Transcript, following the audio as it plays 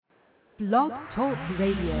Blog Talk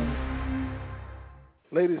Radio.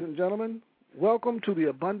 Ladies and gentlemen, welcome to the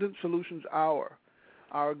Abundant Solutions Hour.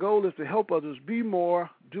 Our goal is to help others be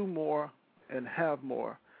more, do more, and have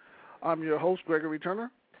more. I'm your host, Gregory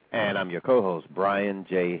Turner. And I'm your co-host, Brian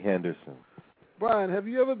J. Henderson. Brian, have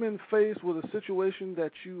you ever been faced with a situation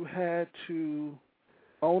that you had to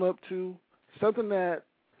own up to, something that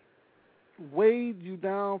weighed you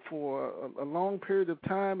down for a long period of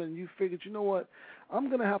time, and you figured, you know what, I'm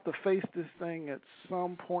going to have to face this thing at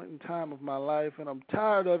some point in time of my life, and I'm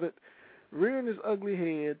tired of it rearing its ugly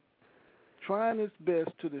head, trying its best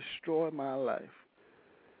to destroy my life?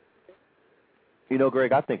 You know,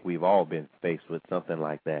 Greg, I think we've all been faced with something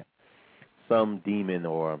like that. Some demon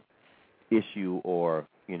or issue or,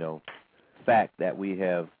 fact that we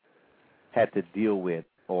have had to deal with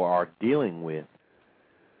or are dealing with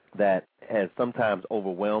that has sometimes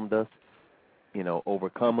overwhelmed us,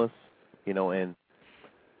 overcome us, and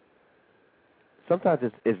sometimes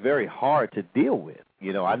it's very hard to deal with.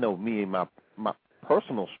 I know me and my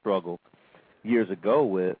personal struggle years ago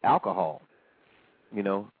with alcohol.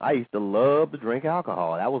 I used to love to drink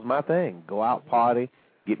alcohol. That was my thing. Go out, party,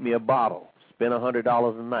 get me a bottle, spend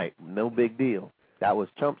 $100 a night. No big deal. That was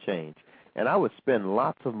chump change. And I would spend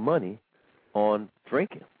lots of money on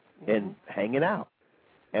drinking and hanging out.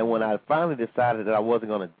 And when I finally decided that I wasn't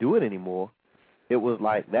going to do it anymore, it was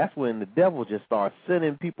like that's when the devil just started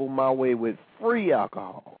sending people my way with free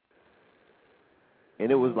alcohol. And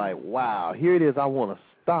it was like, wow, here it is, I want to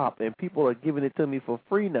stop, and people are giving it to me for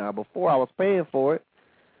free now. Before I was paying for it,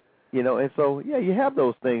 and so, yeah, you have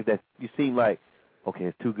those things that you seem like, okay,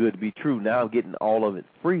 it's too good to be true. Now I'm getting all of it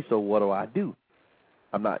free, so what do?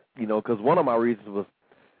 I'm not, because one of my reasons was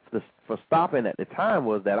for stopping at the time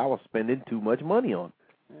was that I was spending too much money on it.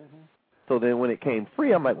 So then when it came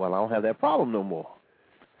free, I'm like, well, I don't have that problem no more.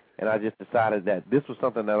 And I just decided that this was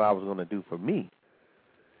something that I was going to do for me.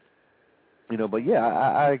 But yeah,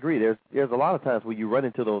 I agree. There's a lot of times where you run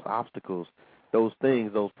into those obstacles, those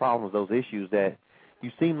things, those problems, those issues that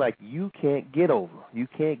you seem like you can't get over, you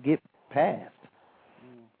can't get past.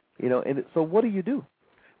 And so what do you do?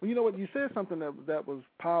 Well, you know what? You said something that was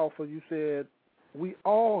powerful. You said we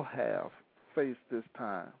all have faced this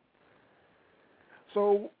time.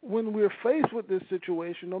 So when we're faced with this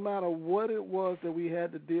situation, no matter what it was that we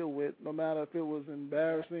had to deal with, no matter if it was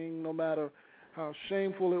embarrassing, no matter how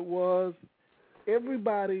shameful it was,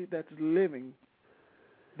 everybody that's living,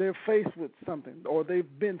 they're faced with something, or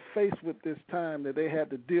they've been faced with this time that they had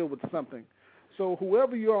to deal with something. So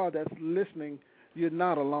whoever you are that's listening, you're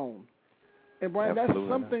not alone. And, Brian, Absolutely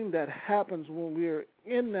that's something that happens when we're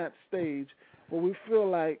in that stage where we feel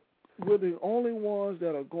like we're the only ones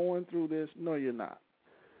that are going through this. No, you're not.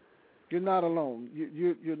 You're not alone.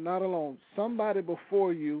 You're not alone. Somebody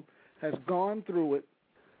before you has gone through it,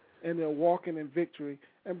 and they're walking in victory.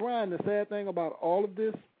 And, Brian, the sad thing about all of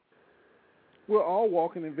this, we're all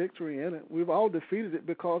walking in victory in it. We've all defeated it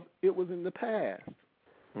because it was in the past.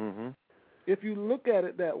 Mm-hmm. If you look at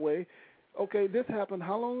it that way, okay, this happened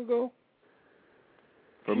how long ago?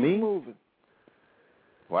 For Keep me? moving.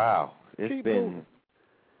 Wow. It's been moving.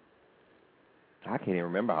 I can't even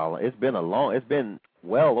remember how long. It's been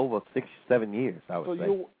well over 6-7 years, I would say.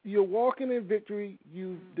 So you're walking in victory.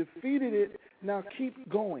 You defeated it. Now keep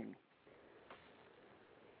going.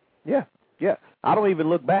 Yeah. I don't even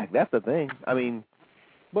look back. That's the thing. I mean,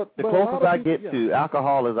 the closest I get to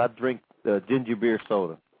alcohol is I drink ginger beer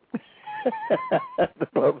soda. The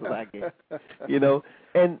closest I get.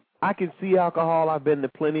 And I can see alcohol. I've been to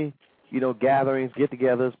plenty, gatherings,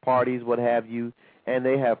 get-togethers, parties, what have you, and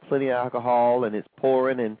they have plenty of alcohol, and it's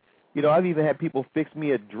pouring, and, I've even had people fix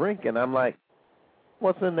me a drink, and I'm like,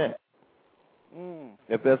 what's in that?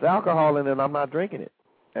 If there's alcohol in it, I'm not drinking it.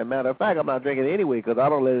 As a matter of fact, I'm not drinking it anyway because I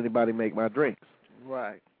don't let anybody make my drinks.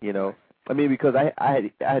 Right. I mean, because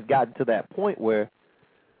I had gotten to that point where,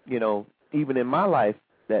 even in my life,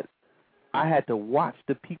 that I had to watch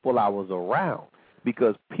the people I was around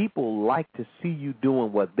because people like to see you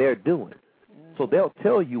doing what they're doing. So they'll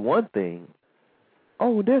tell you one thing,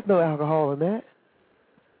 oh, there's no alcohol in that.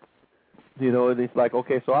 And it's like,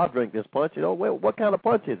 okay, so I'll drink this punch. Well, what kind of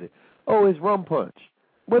punch is it? Oh, it's rum punch.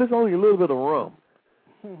 But it's only a little bit of rum,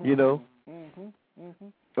 I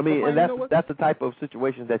mean, and that's the type of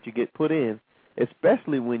situations that you get put in,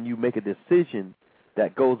 especially when you make a decision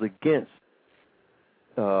that goes against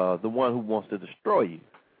the one who wants to destroy you.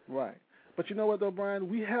 Right. But you know what, though, Brian?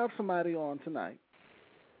 We have somebody on tonight,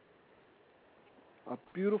 a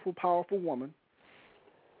beautiful, powerful woman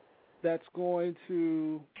that's going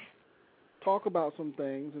to talk about some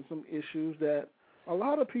things and some issues that a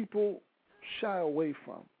lot of people shy away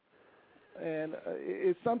from. And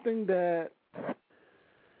it's something that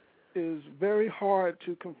is very hard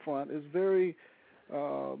to confront. It's very,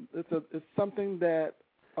 it's something that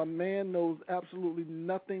a man knows absolutely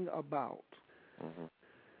nothing about. Mm-hmm.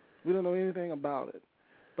 We don't know anything about it.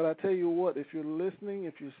 But I tell you what, if you're listening,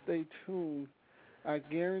 if you stay tuned, I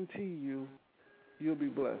guarantee you'll be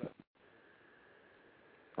blessed.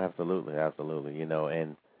 Absolutely, absolutely. You know,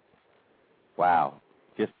 and wow,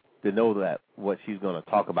 just to know that what she's going to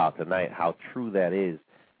talk about tonight, how true that is,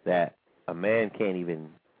 that a man can't even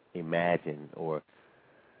imagine, or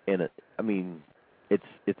I mean,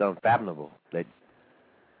 it's unfathomable that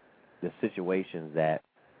the situations that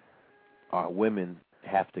our women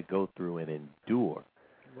have to go through and endure.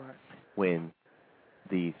 Right. When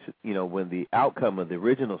the outcome of the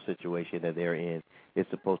original situation that they're in is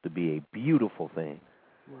supposed to be a beautiful thing.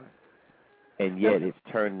 Right. And yet it's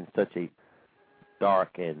turned into such a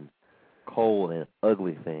dark and cold and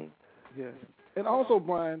ugly thing. Yes. And also,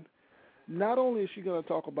 Brian, not only is she going to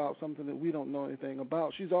talk about something that we don't know anything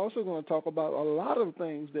about, she's also going to talk about a lot of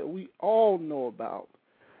things that we all know about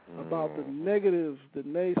the negatives, the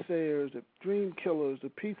naysayers, the dream killers, the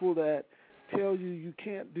people that tell you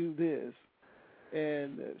can't do this.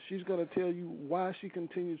 And she's going to tell you why she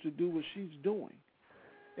continues to do what she's doing.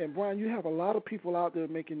 And, Brian, you have a lot of people out there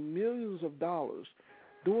making millions of dollars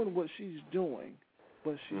doing what she's doing,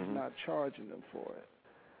 but she's not charging them for it.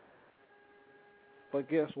 But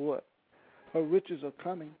guess what? Her riches are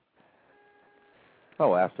coming.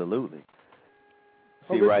 Oh, absolutely.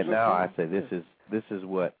 See, right now I say this is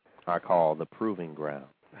what I call the proving ground.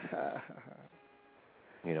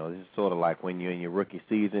 You know, this is sort of like when you're in your rookie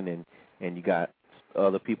season and you got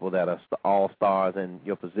other people that are all-stars in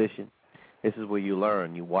your position. This is where you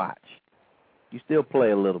learn, you watch. You still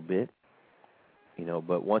play a little bit, you know,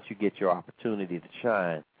 but once you get your opportunity to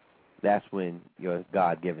shine, that's when your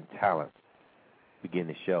God-given talents begin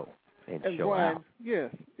to show and show Brian, out. Yes.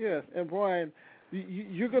 And, Brian,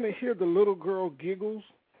 you're going to hear the little girl giggles,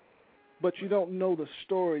 but you don't know the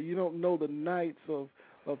story. You don't know the nights of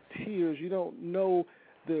tears. You don't know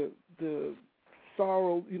the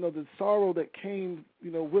sorrow, the sorrow that came,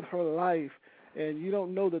 with her life. And you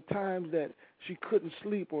don't know the times that she couldn't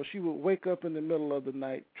sleep, or she would wake up in the middle of the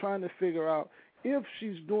night trying to figure out if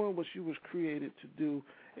she's doing what she was created to do,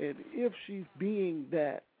 and if she's being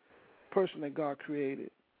that person that God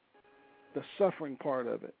created, the suffering part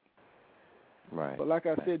of it. Right. But like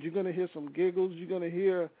I said, you're going to hear some giggles. You're going to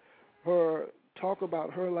hear her talk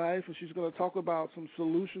about her life, and she's going to talk about some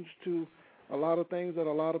solutions to a lot of things that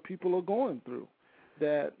a lot of people are going through,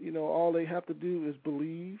 that, all they have to do is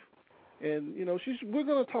believe. And, we're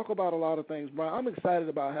going to talk about a lot of things, Brian. I'm excited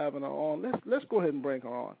about having her on. Let's go ahead and bring her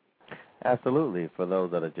on. Absolutely. For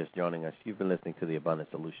those that are just joining us, you've been listening to the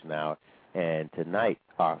Abundant Solution Hour, and tonight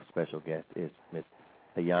our special guest is Miss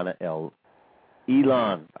Ayana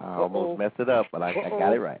Elon. I almost messed it up, but I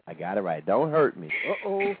got it right. I got it right. Don't hurt me.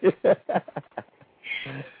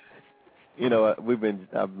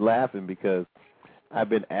 I'm laughing because I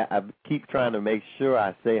keep trying to make sure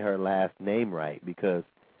I say her last name right, because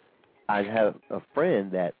I have a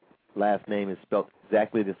friend that last name is spelled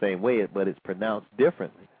exactly the same way, but it's pronounced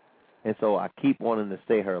differently. And so I keep wanting to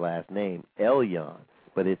say her last name, Elyon,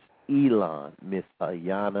 but it's Elon, Miss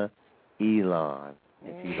Ayana Elon.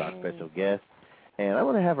 And she's our special guest. And I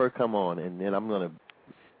want to have her come on, and then I'm going to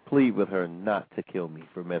plead with her not to kill me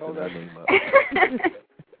for messing her name up.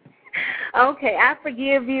 Okay, I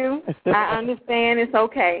forgive you. I understand. It's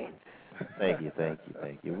okay. Thank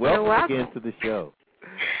you. Welcome again to the show.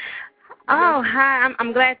 Oh, hi.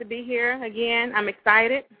 I'm glad to be here again. I'm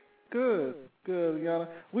excited. Good, Ayana.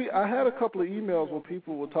 I had a couple of emails where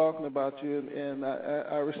people were talking about you, and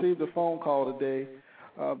I received a phone call today.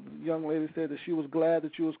 The young lady said that she was glad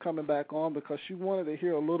that you was coming back on because she wanted to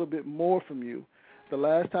hear a little bit more from you. The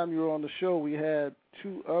last time you were on the show, we had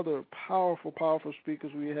two other powerful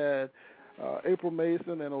speakers. We had April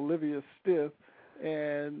Mason and Olivia Stith,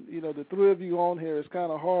 and the three of you on here, it's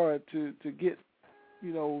kind of hard to get,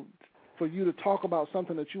 for you to talk about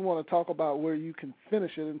something that you want to talk about where you can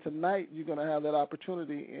finish it. And tonight you're going to have that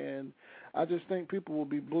opportunity, and I just think people will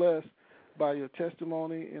be blessed by your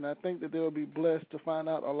testimony, and I think that they'll be blessed to find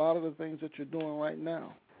out a lot of the things that you're doing right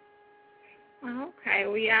now. Okay,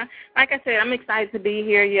 well, yeah, like I said, I'm excited to be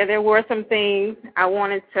here. Yeah, there were some things I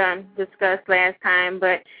wanted to discuss last time,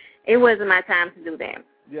 but it wasn't my time to do that.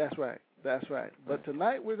 That's right. But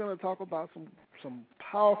tonight we're going to talk about some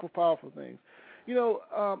powerful things.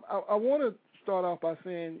 I want to start off by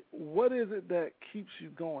saying, what is it that keeps you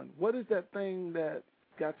going? What is that thing that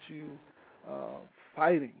got you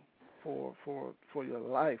fighting for your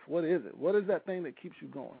life? What is it? What is that thing that keeps you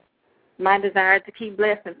going? my desire to keep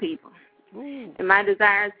blessing people. Ooh. And my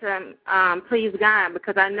desire to please God,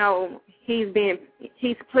 because I know He's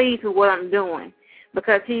pleased with what I'm doing,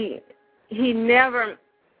 because He never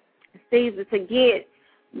ceases to get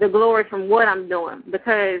the glory from what I'm doing.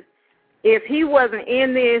 Because if He wasn't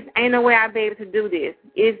in this, ain't no way I'd be able to do this.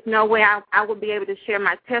 It's no way I would be able to share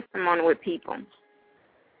my testimony with people.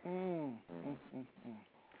 And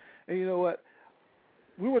you know what?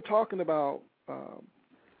 We were talking about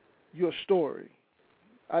your story.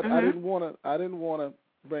 I didn't want to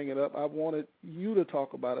bring it up. I wanted you to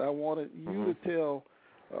talk about it. I wanted you to tell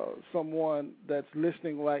someone that's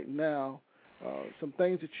listening right now some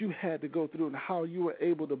things that you had to go through and how you were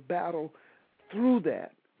able to battle through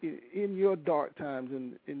that in your dark times,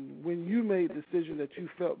 and when you made the decision that you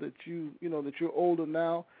felt that that you're older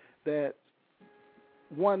now, that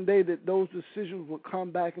one day that those decisions would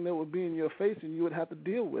come back and they would be in your face and you would have to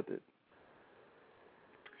deal with it.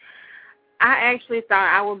 I actually thought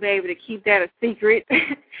I would be able to keep that a secret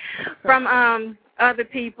from other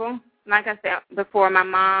people. Like I said before, my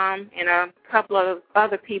mom and a couple of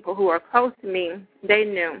other people who are close to me, they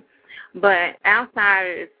knew. But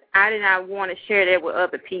outsiders, I did not want to share that with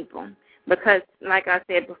other people because, like I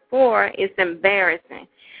said before, it's embarrassing.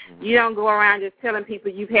 You don't go around just telling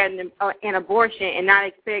people you've had an abortion and not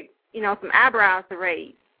expect, some eyebrows to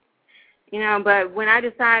raise. But when I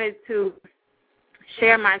decided to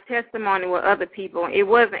share my testimony with other people, it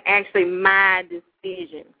wasn't actually my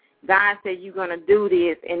decision. God said, you're going to do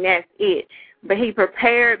this, and that's it. But He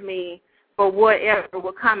prepared me for whatever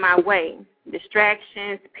will come my way.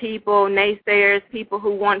 Distractions, people, naysayers, people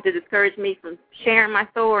who wanted to discourage me from sharing my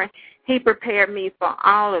story. He prepared me for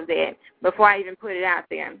all of that before I even put it out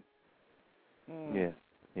there.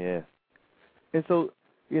 Yeah. And so,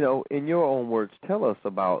 in your own words, tell us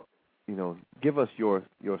about, give us your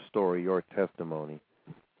story, your testimony.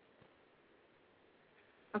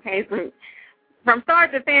 Okay, from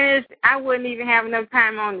start to finish, I wouldn't even have enough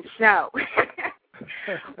time on the show.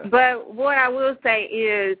 But what I will say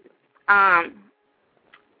is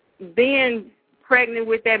being pregnant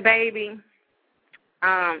with that baby,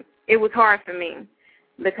 it was hard for me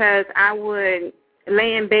because I would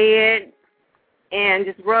lay in bed and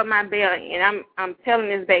just rub my belly. And I'm telling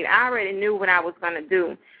this baby, I already knew what I was going to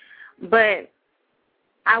do. But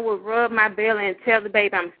I would rub my belly and tell the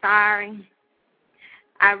baby I'm sorry.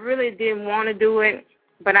 I really didn't want to do it,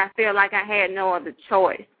 but I felt like I had no other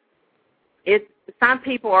choice. Some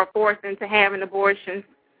people are forced into having abortions,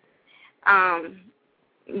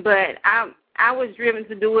 but I was driven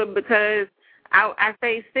to do it because I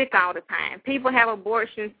stay sick all the time. People have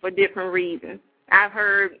abortions for different reasons. I've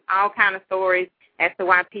heard all kind of stories as to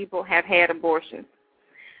why people have had abortions,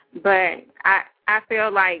 but I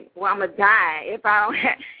feel like, well, I'm gonna die if I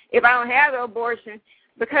don't have the abortion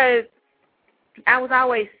because I was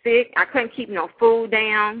always sick. I couldn't keep no food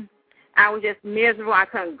down. I was just miserable. I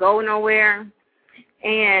couldn't go nowhere.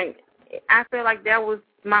 And I feel like that was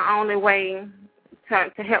my only way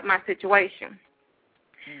to help my situation.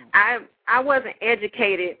 I wasn't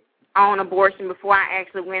educated on abortion before I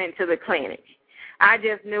actually went into the clinic. I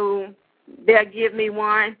just knew they'll give me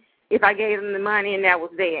one if I gave them the money, and that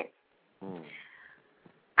was that.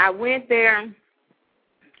 I went there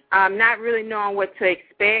not really knowing what to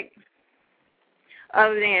expect.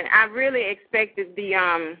 Other than I really expected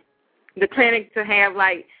the clinic to have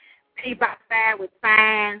like people outside with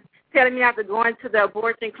signs telling me not to go into the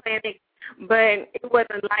abortion clinic, but it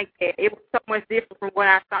wasn't like that. It was so much different from what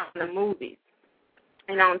I saw in the movies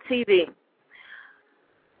and on TV.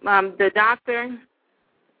 The doctor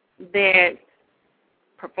that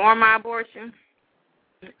performed my abortion,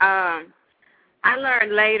 I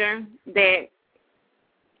learned later that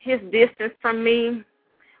his distance from me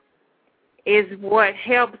is what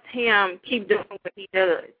helps him keep doing what he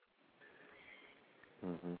does.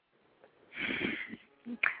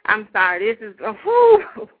 I'm sorry. This is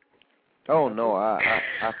Oh no,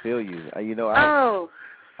 I feel you.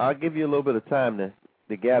 I'll give you a little bit of time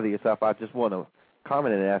to gather yourself. I just want to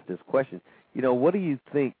comment and ask this question. What do you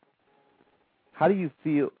think? How do you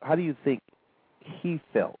feel? How do you think he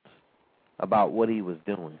felt about what he was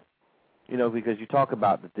doing? Because you talk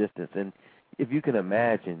about the distance, and if you can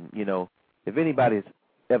imagine, if anybody's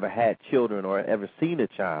ever had children or ever seen a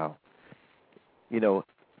child,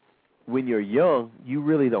 when you're young, you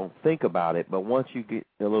really don't think about it. But once you get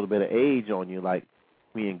a little bit of age on you, like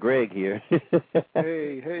me and Greg here,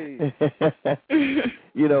 hey,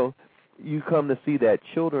 you come to see that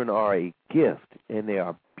children are a gift and they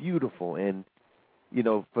are beautiful. And,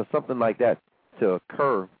 for something like that to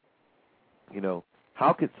occur,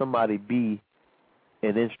 how could somebody be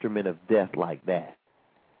an instrument of death like that?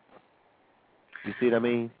 You see what I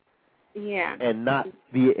mean? Yeah. And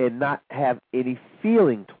not have any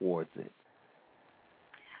feeling towards it.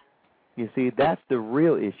 You see, that's the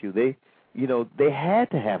real issue. They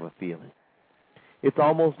had to have a feeling. It's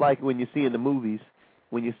almost like when you see in the movies,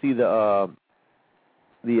 when you see the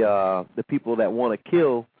people that want to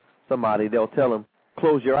kill somebody, they'll tell them,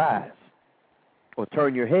 close your eyes or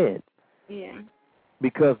turn your head. Yeah.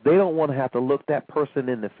 Because they don't want to have to look that person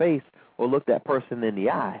in the face or look that person in the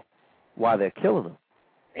eye while they're killing them.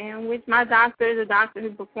 And which my doctor is a doctor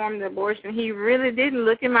who performed the abortion. He really didn't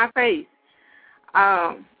look in my face.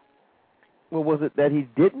 Well, was it that he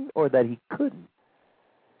didn't or that he couldn't?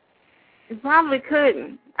 He probably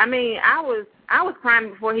couldn't. I mean, I was crying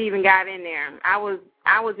before he even got in there. I was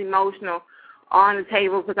emotional on the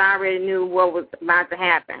table because I already knew what was about to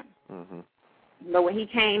happen. Mm-hmm. But when he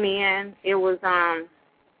came in, it was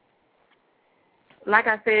like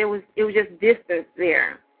I said, it was just distance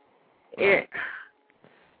there. Right.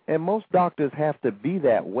 And most doctors have to be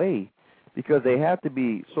that way because they have to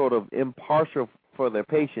be sort of impartial for their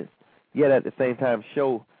patients, yet at the same time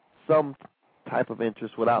show some type of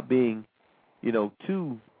interest without being,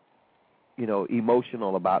 too,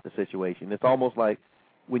 emotional about the situation. It's almost like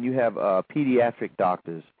when you have pediatric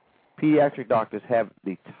doctors. Pediatric doctors have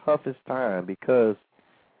the toughest time because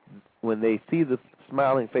when they see the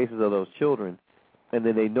smiling faces of those children, and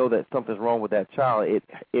then they know that something's wrong with that child,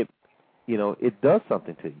 it does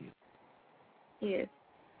something to you. Yes.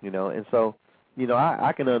 And so,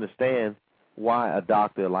 I can understand why a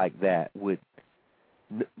doctor like that would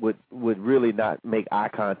really not make eye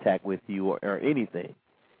contact with you or anything.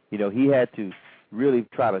 He had to really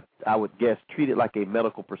try to, I would guess, treat it like a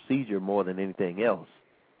medical procedure more than anything else.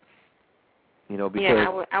 Because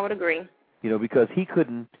yeah, I would agree. Because he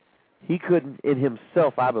couldn't in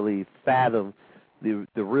himself, I believe, fathom the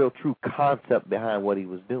real true concept behind what he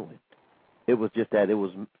was doing. It was just that it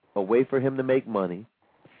was a way for him to make money,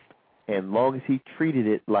 and long as he treated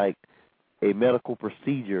it like a medical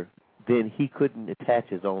procedure, then he couldn't attach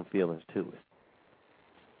his own feelings to it.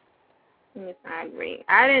 Yes, I agree.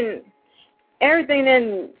 I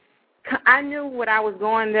knew what I was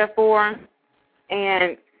going there for,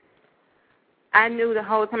 and I knew the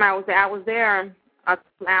whole time I was there a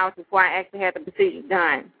couple hours before I actually had the procedure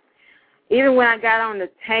done. Even when I got on the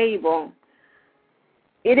table,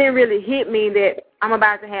 it didn't really hit me that I'm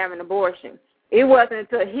about to have an abortion. It wasn't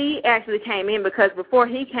until he actually came in, because before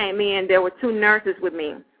he came in, there were two nurses with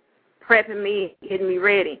me, prepping me, getting me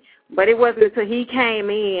ready. But it wasn't until he came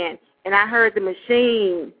in and I heard the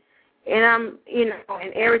machine and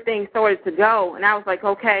and everything started to go. And I was like,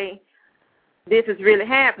 okay, this is really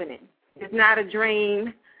happening. It's not a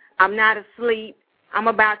dream. I'm not asleep. I'm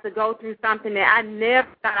about to go through something that I never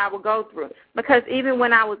thought I would go through. Because even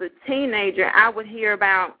when I was a teenager, I would hear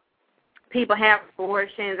about people having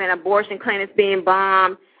abortions and abortion clinics being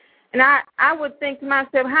bombed. And I would think to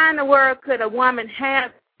myself, how in the world could a woman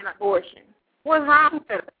have an abortion? What's wrong with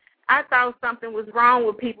her? I thought something was wrong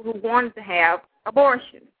with people who wanted to have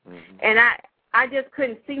abortions. Mm-hmm. And I just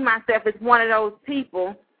couldn't see myself as one of those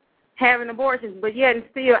people having abortions, but yet and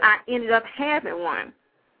still I ended up having one.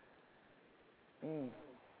 Mm.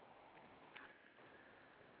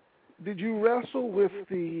 Did you wrestle with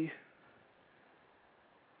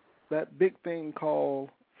that big thing called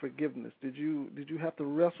forgiveness? Did you have to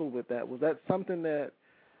wrestle with that? Was that something that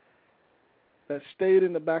stayed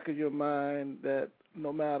in the back of your mind, that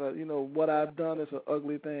no matter what I've done is an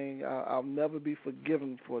ugly thing, I'll never be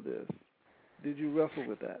forgiven for this? Did you wrestle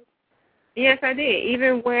with that? Yes, I did.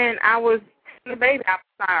 Even when I was a baby, I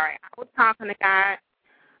was sorry. I was talking to God,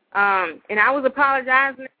 and I was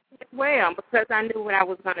apologizing as well because I knew what I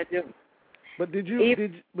was going to do. But did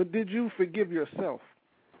you forgive yourself?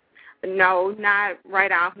 No, not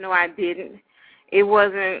right off. No, I didn't. It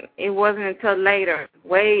wasn't until later,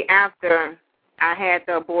 way after I had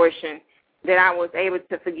the abortion, that I was able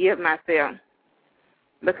to forgive myself,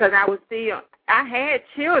 because I had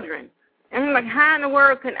children. And I'm like, how in the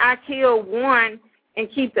world can I kill one and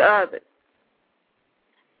keep the other?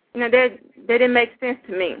 That didn't make sense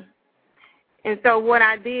to me. And so what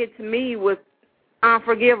I did to me was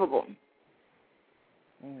unforgivable.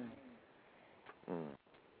 Mm. Mm.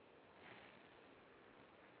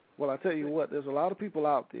 Well, I tell you what, there's a lot of people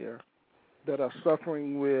out there that are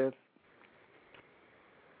suffering with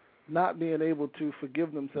not being able to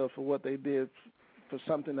forgive themselves for what they did for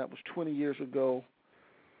something that was 20 years ago,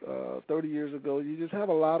 30 years ago. You just have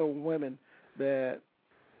a lot of women that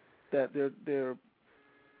they're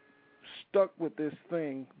stuck with this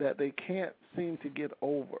thing that they can't seem to get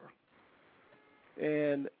over.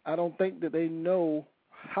 And I don't think that they know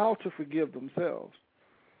how to forgive themselves.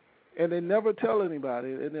 and they never tell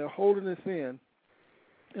anybody, and they're holding this in.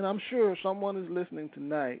 And I'm sure someone is listening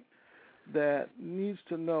tonight that needs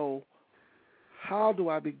to know, how do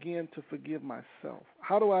I begin to forgive myself?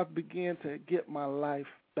 How do I begin to get my life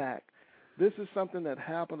back? This is something that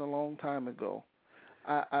happened a long time ago.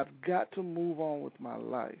 I've got to move on with my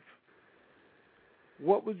life.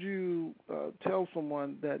 What would you tell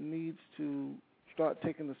someone that needs to start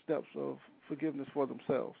taking the steps of forgiveness for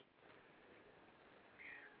themselves?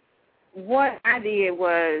 What I did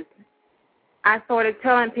was I started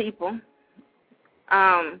telling people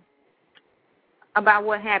about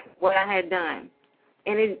what happened, what I had done.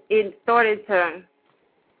 And it started to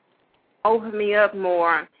open me up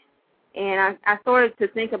more. And I started to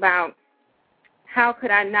think about, how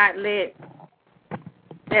could I not let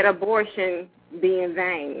that abortion be in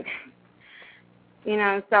vain? You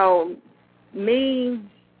know, so me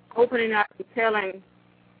opening up and telling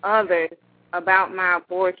others about my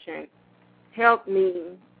abortion helped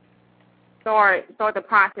me start the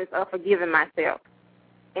process of forgiving myself.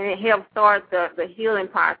 And it helped start the healing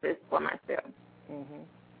process for myself. Mm-hmm.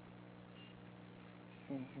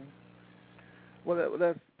 Mm-hmm. Well,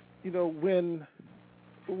 that's, you know,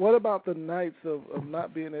 what about the nights of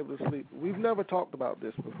not being able to sleep? We've never talked about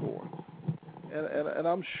this before. And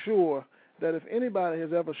I'm sure that if anybody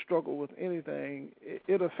has ever struggled with anything,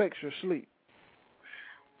 it affects your sleep.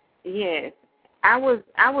 Yes.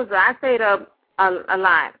 I stayed up a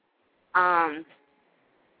lot,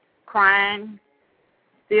 crying,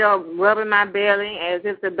 still rubbing my belly as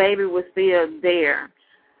if the baby was still there.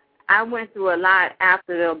 I went through a lot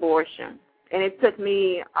after the abortion, and it took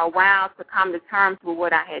me a while to come to terms with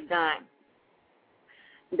what I had done.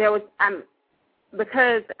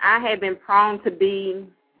 Because I had been prone to be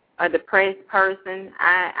a depressed person.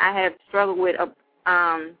 I have struggled with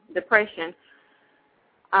depression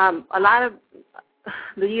a lot of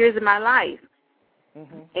the years of my life.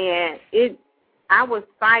 Mm-hmm. And I was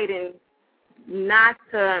fighting not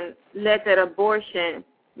to let that abortion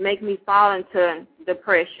make me fall into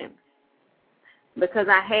depression, because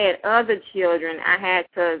I had other children I had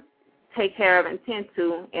to take care of and tend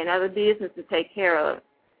to, and other business to take care of.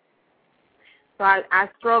 So I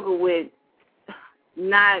struggled with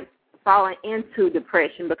not falling into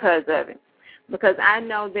depression because of it. Because I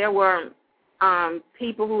know there were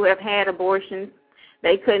people who have had abortions.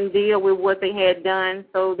 They couldn't deal with what they had done,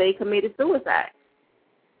 so they committed suicide.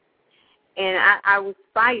 And I was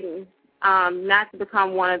fighting not to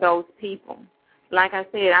become one of those people. Like I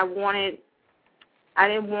said, I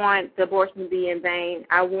didn't want the abortion to be in vain.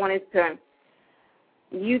 I wanted to,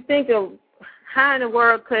 you think of how in the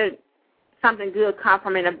world could something good come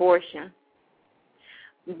from an abortion?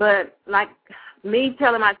 But like me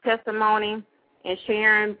telling my testimony and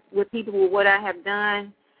sharing with people with what I have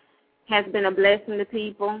done has been a blessing to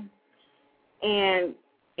people. And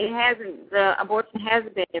the abortion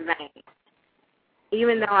hasn't been in vain.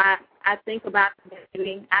 Even though I think about the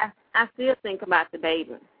baby, I still think about the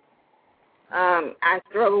baby. I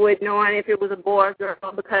struggle with knowing if it was a boy or girl,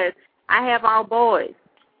 because I have all boys,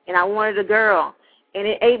 and I wanted a girl. And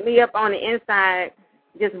it ate me up on the inside,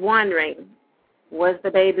 just wondering, was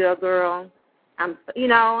the baby a girl? And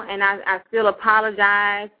I still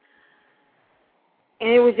apologize. And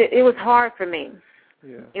it was hard for me.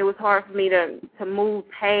 Yeah. It was hard for me to move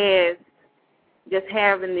past just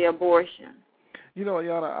having the abortion. You know,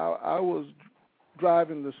 Ayana, I was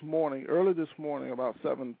driving early this morning, about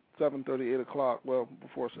 7:30, 8 o'clock, well,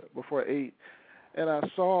 before 8, and I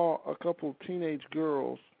saw a couple teenage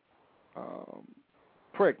girls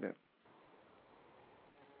pregnant.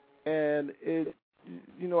 And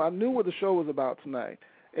I knew what the show was about tonight.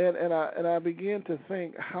 And I began to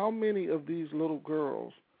think, how many of these little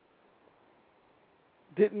girls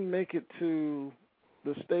didn't make it to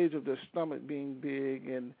the stage of their stomach being big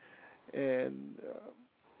and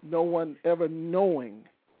no one ever knowing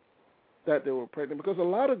that they were pregnant? Because a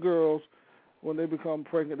lot of girls, when they become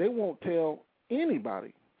pregnant, they won't tell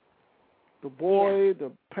anybody. The boy,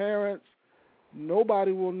 the parents,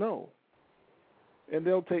 nobody will know. And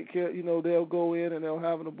they'll take care, they'll go in and they'll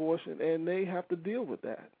have an abortion, and they have to deal with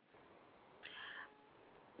that.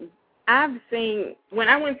 I've seen, when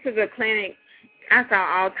I went to the clinic, I saw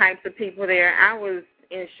all types of people there. I was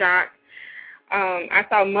in shock. I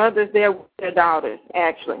saw mothers there with their daughters,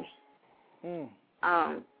 actually.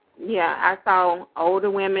 I saw older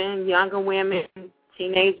women, younger women,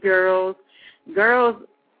 teenage girls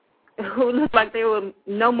who looked like they were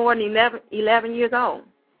no more than 11 years old.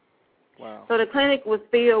 Wow. So the clinic was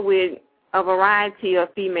filled with a variety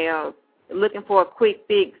of females looking for a quick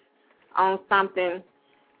fix on something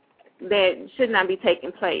that should not be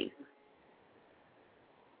taking place.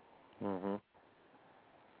 Mhm.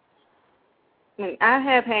 I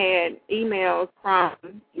have had emails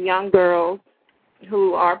from young girls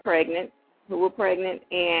who were pregnant,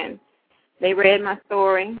 and they read my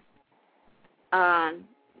story.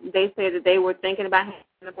 They said that they were thinking about having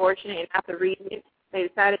an abortion, and after reading it, they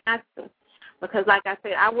decided not to. Because, like I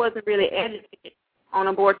said, I wasn't really educated on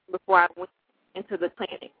abortion before I went into the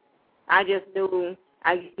clinic. I just knew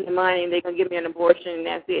I get the money and they're going to give me an abortion, and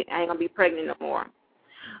that's it. I ain't going to be pregnant no more.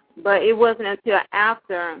 But it wasn't until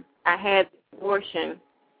after I had the abortion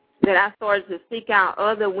that I started to seek out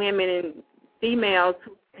other women and females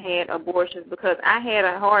who had abortions, because I had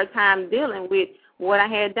a hard time dealing with what I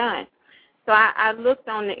had done. So I looked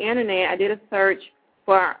on the internet. I did a search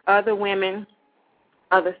for other women,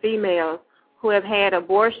 other females who have had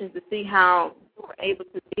abortions, to see how they were able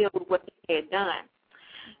to deal with what they had done.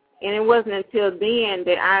 And it wasn't until then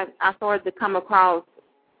that I started to come across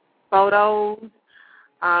photos,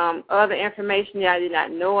 other information that I did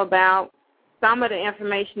not know about. Some of the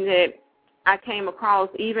information that I came across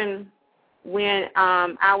even when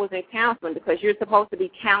I was in counseling, because you're supposed to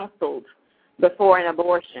be counseled before an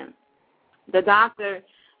abortion. The doctor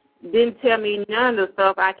didn't tell me none of the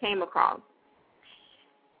stuff I came across.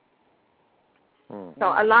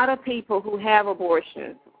 So a lot of people who have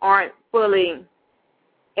abortions aren't fully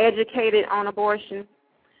educated on abortion.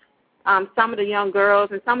 Some of the young girls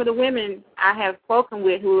and some of the women I have spoken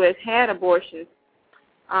with who have had abortions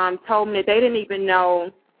told me that they didn't even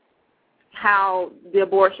know how the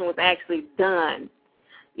abortion was actually done.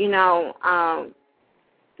 You know,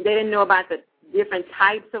 they didn't know about the different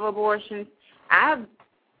types of abortions.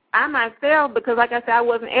 I myself, because like I said, I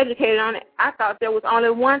wasn't educated on it, I thought there was only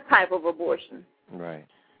one type of abortion. Right.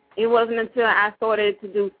 It wasn't until I started to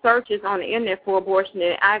do searches on the internet for abortion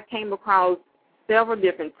that I came across several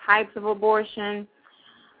different types of abortion,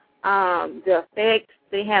 the effects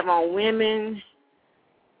they have on women.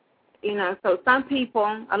 You know, so some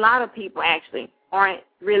people, a lot of people actually, aren't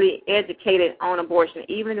really educated on abortion.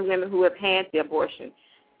 Even the women who have had the abortion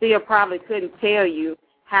still probably couldn't tell you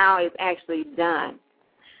how it's actually done.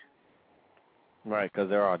 Right, because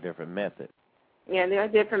there are different methods. Yeah, there are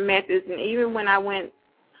different methods. And even when I went,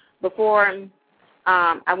 before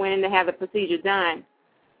I went in to have the procedure done,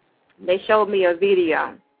 they showed me a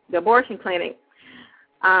video. The abortion clinic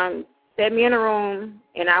set me in a room,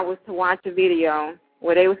 and I was to watch a video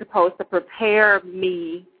where they were supposed to prepare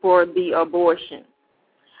me for the abortion.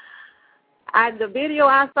 The video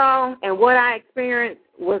I saw and what I experienced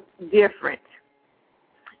was different.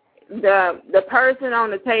 The person on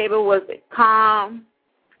the table was calm.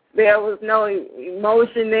 There was no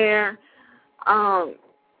emotion there.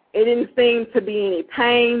 It didn't seem to be any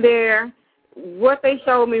pain there. What they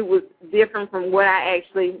showed me was different from what I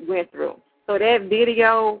actually went through. So that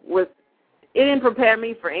video it didn't prepare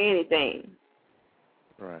me for anything.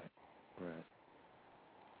 Right, right.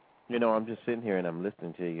 You know, I'm just sitting here and I'm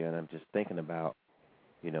listening to you and I'm just thinking about,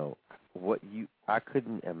 you know, I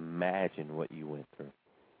couldn't imagine what you went through.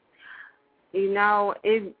 You know,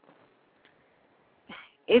 it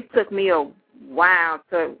took me a while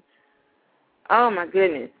to, oh my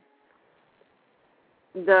goodness.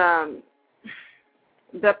 The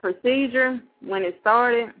procedure, when it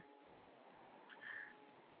started,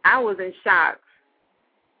 I was in shock,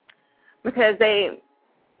 because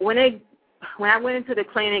when I went into the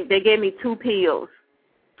clinic, they gave me 2 pills.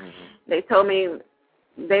 Mm-hmm. They told me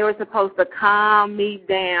they were supposed to calm me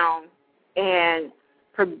down and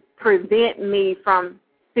prevent me from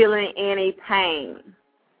feeling any pain.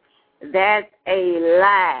 That's a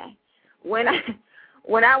lie. When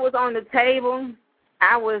I was on the table,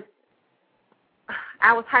 I was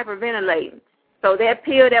hyperventilating. So that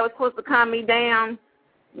pill that was supposed to calm me down,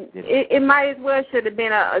 it might as well should have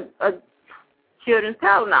been a children's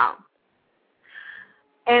Tylenol.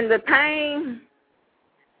 And the pain,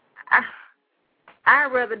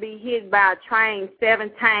 I'd rather be hit by a train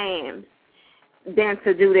 7 times than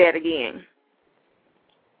to do that again.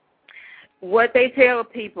 What they tell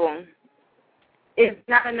people is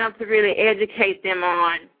not enough to really educate them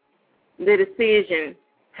on the decision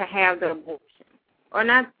to have the abortion or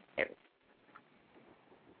not.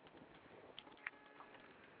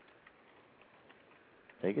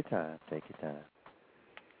 Take your time. Take your time.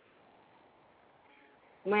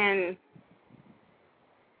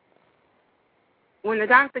 When the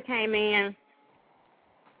doctor came in,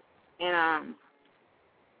 and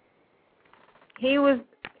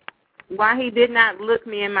while he did not look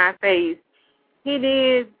me in my face, he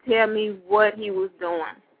did tell me what he was doing.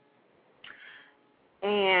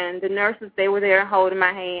 And the nurses, they were there holding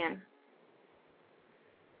my hand.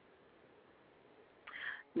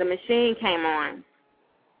 The machine came on.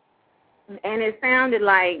 and it sounded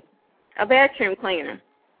like a vacuum cleaner.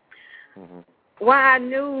 Mm-hmm. Well, I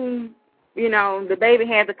knew, the baby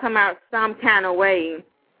had to come out some kind of way.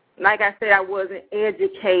 Like I said, I wasn't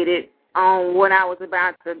educated on what I was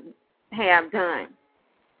about to have done.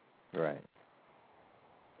 Right.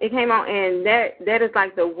 It came on, and that is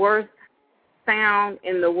like the worst sound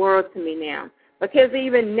in the world to me now. Because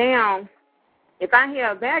even now, if I hear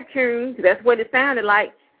a vacuum, that's what it sounded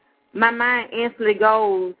like, my mind instantly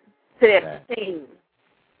goes to that scene.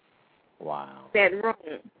 Wow. That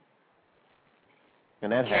room.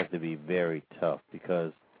 And that has to be very tough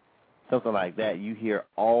because something like that you hear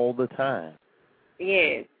all the time.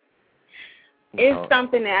 Yes. It's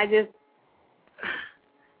something that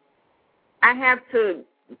I have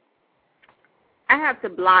to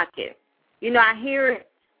block it. I hear it,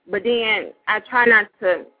 but then I try not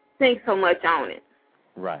to think so much on it.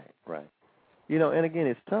 Right. And again,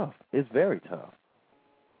 it's tough. It's very tough.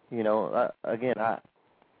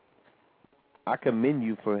 I commend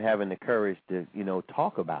you for having the courage to,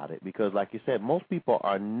 talk about it because, like you said, most people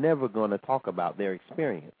are never going to talk about their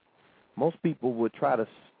experience. Most people would try to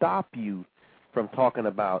stop you from talking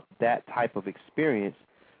about that type of experience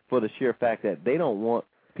for the sheer fact that they don't want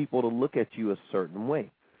people to look at you a certain way.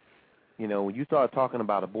 When you start talking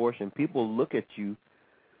about abortion, people look at you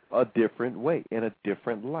a different way, in a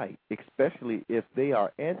different light, especially if they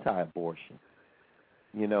are anti-abortion.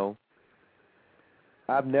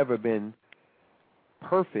 I've never been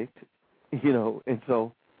perfect, and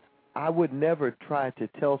so I would never try to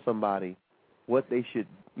tell somebody what they should,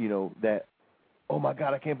 that, oh, my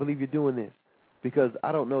God, I can't believe you're doing this, because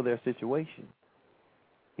I don't know their situation.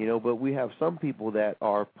 But we have some people that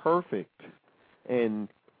are perfect, and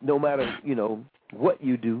no matter, what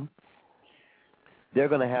you do, they're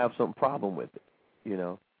going to have some problem with it,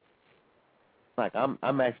 Like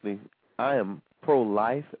I am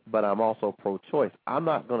pro-life, but I'm also pro-choice. I'm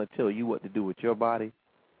not going to tell you what to do with your body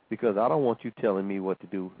because I don't want you telling me what to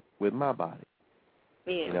do with my body.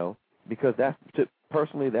 Yeah. Because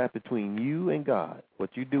personally, that's between you and God. What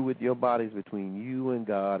you do with your body is between you and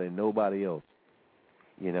God and nobody else.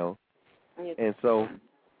 Yeah. And so,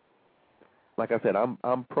 like I said,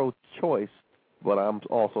 I'm pro-choice, but I'm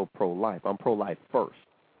also pro-life. I'm pro-life first.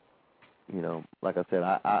 Like I said,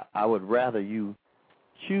 I would rather you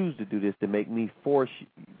choose to do this to make me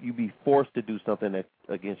you be forced to do something that's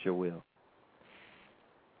against your will.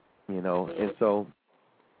 And so,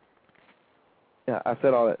 I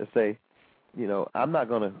said all that to say, I'm not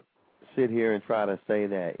going to sit here and try to say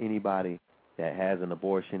that anybody that has an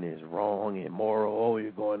abortion is wrong and immoral, oh,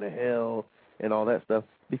 you're going to hell and all that stuff,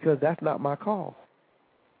 because that's not my call.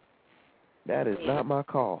 That is not my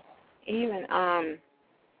call. Even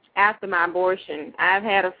after my abortion, I've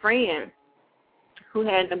had a friend who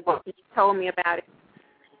had an abortion. She told me about it,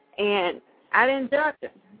 and I didn't judge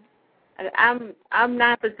her. I'm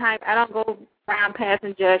not the type. I don't go around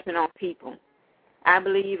passing judgment on people. I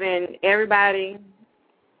believe in everybody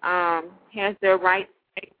has their right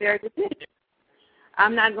to make their decision.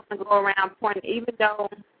 I'm not going to go around pointing, even though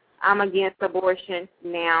I'm against abortion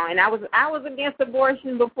now, and I was against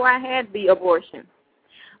abortion before I had the abortion.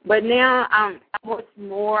 But now I'm much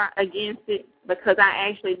more against it because I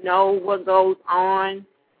actually know what goes on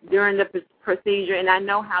during the procedure, and I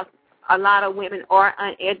know how a lot of women are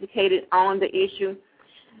uneducated on the issue.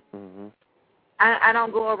 Mm-hmm. I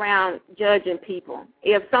don't go around judging people.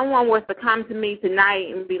 If someone was to come to me tonight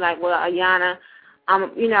and be like, well, Ayana,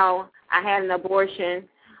 I had an abortion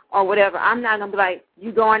or whatever, I'm not going to be like,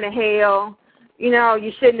 you going to hell,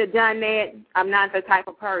 you shouldn't have done that. I'm not the type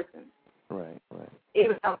of person. Right.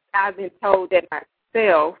 Even though I've been told that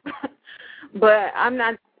myself, but I'm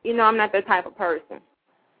not that type of person.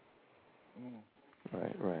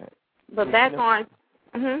 Right. But back on.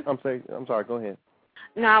 Mm-hmm. I'm sorry. Go ahead.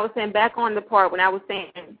 No, I was saying back on the part when I was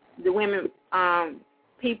saying the women,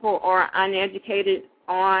 people are uneducated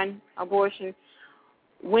on abortion.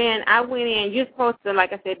 When I went in, you're supposed to,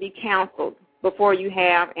 like I said, be counseled before you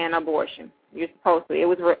have an abortion. You're supposed to.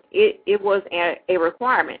 It was a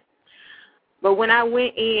requirement. But when I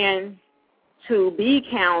went in to be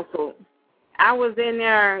counseled, I was in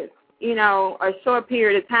there, a short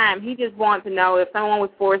period of time. He just wanted to know if someone was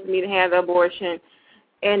forcing me to have the abortion,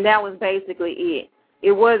 and that was basically it.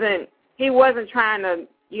 He wasn't trying to,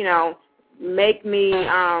 make me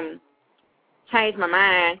change my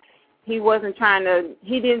mind. He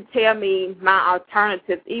didn't tell me my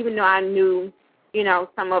alternatives, even though I knew,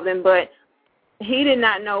 some of them, but he did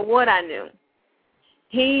not know what I knew.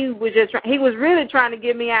 He was really trying to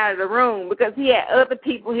get me out of the room because he had other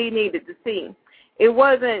people he needed to see. It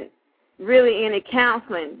wasn't really any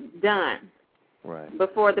counseling done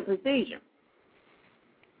before the procedure.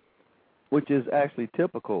 which is actually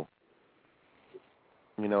typical.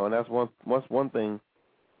 You know, and that's one thing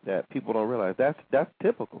that people don't realize. That's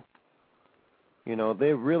typical. You know,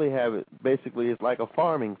 they really have it. Basically, it's like a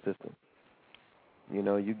farming system. You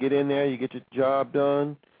know, you get in there, you get your job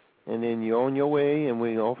done, and then you're on your way, and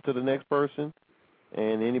we're off to the next person.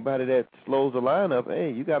 And anybody that slows the line up,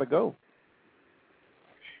 hey, you got to go.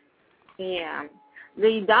 Yeah.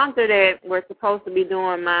 The doctor that was supposed to be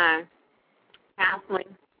doing my counseling,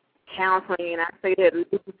 and I say that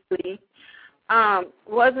loosely,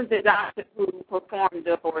 wasn't the doctor who performed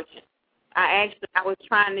the abortion. I was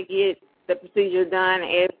trying to get the procedure done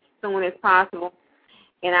as soon as possible,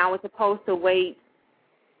 and I was supposed to wait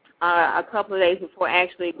a couple of days before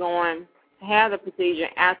actually going to have the procedure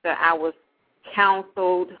after I was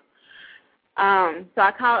counseled. So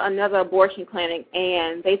I called another abortion clinic,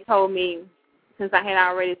 and they told me, since I had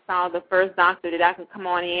already saw the first doctor, that I could come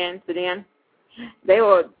on in to them. They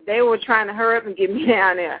were trying to hurry up and get me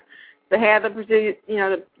down there to have the procedure,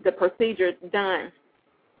 the procedure done.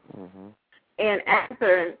 Mm-hmm. And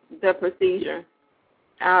after the procedure,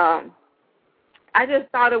 I just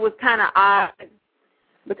thought it was kind of odd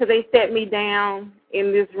because they sat me down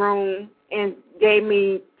in this room and gave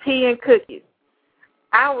me tea and cookies.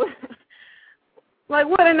 I was like,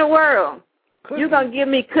 what in the world? Cookies? You're going to give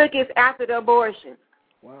me cookies after the abortion?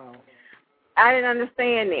 Wow. I didn't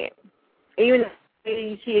understand that. Even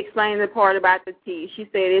she explained the part about the tea. She said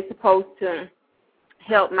it's supposed to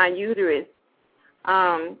help my uterus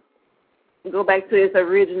go back to its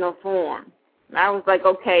original form. I was like,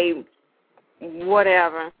 okay,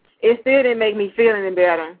 whatever. It still didn't make me feel any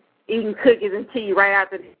better, eating cookies and tea right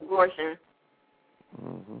after the abortion.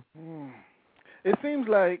 Mm-hmm. It seems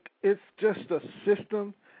like it's just a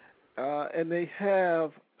system, and they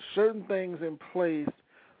have certain things in place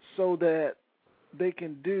so that they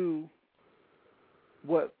can do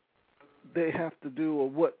what they have to do or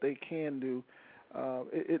what they can do.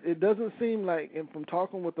 It doesn't seem like, and from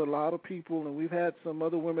talking with a lot of people, and we've had some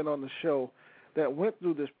other women on the show that went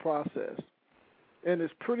through this process, and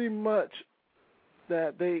it's pretty much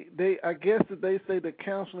that they I guess that they say the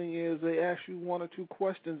counseling is they ask you one or two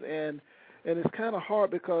questions, and it's kind of hard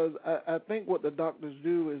because I think what the doctors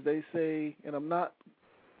do is they say, and I'm not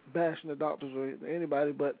bashing the doctors or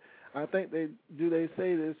anybody, but I think they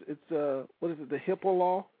say this, it's what is it, the HIPAA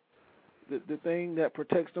law? The thing that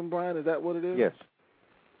protects them, Brian, is that what it is? Yes.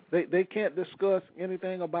 They can't discuss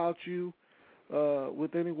anything about you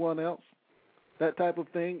with anyone else, that type of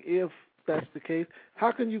thing, if that's the case.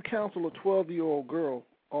 How can you counsel a 12-year-old girl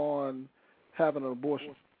on having an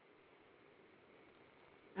abortion?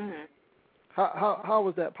 Mm-hmm. How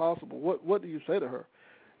is that possible? What do you say to her?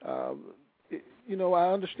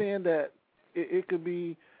 I understand that it could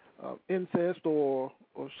be incest or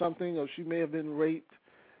something, or she may have been raped,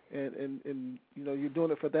 and you're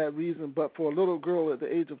doing it for that reason. But for a little girl at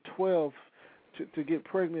the age of 12 to get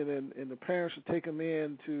pregnant and the parents to take them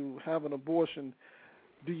in to have an abortion,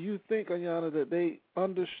 do you think, Ayana, that they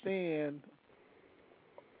understand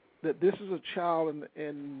that this is a child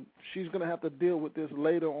and she's going to have to deal with this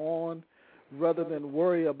later on, rather than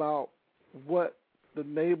worry about what the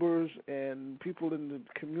neighbors and people in the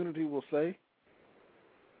community will say?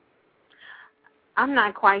 I'm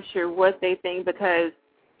not quite sure what they think, because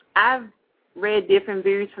I've read different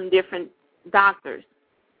views from different doctors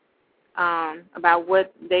about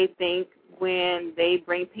what they think when they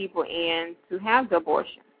bring people in to have the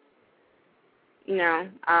abortion.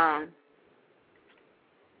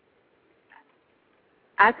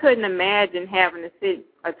 I couldn't imagine having to sit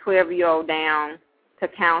a 12-year-old down to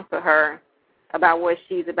counsel her about what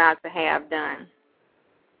she's about to have done.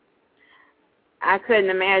 I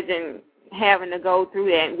couldn't imagine having to go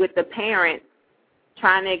through that with the parents,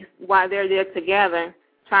 while they're there together,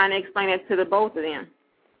 trying to explain it to the both of them.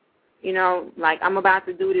 Like, I'm about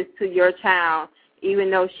to do this to your child,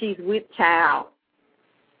 even though she's with child.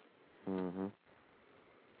 Mm-hmm.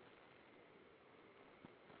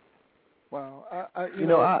 Wow. I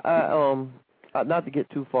not to get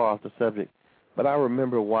too far off the subject, but I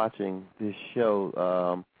remember watching this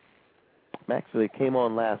show. Actually, it came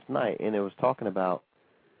on last night, and it was talking about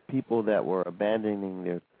people that were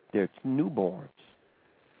abandoning their newborns.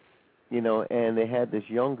 And they had this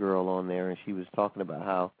young girl on there, and she was talking about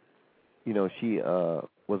how, she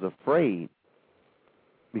was afraid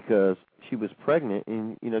because she was pregnant,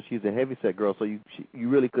 and she's a heavyset girl, so you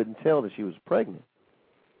really couldn't tell that she was pregnant.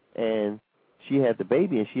 And she had the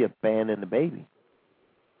baby, and she abandoned the baby.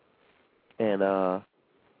 And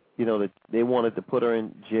they wanted to put her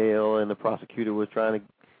in jail, and the prosecutor was trying to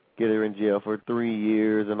get her in jail for 3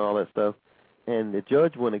 years and all that stuff. And the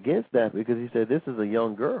judge went against that because he said, this is a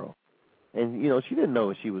young girl. And, she didn't know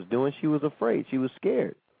what she was doing. She was afraid. She was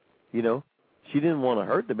scared, She didn't want to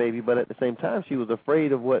hurt the baby, but at the same time, she was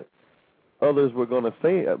afraid of what others were going to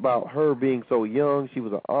say about her being so young. She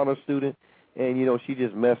was an honor student, and, she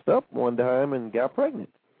just messed up one time and got pregnant.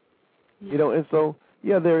 And so,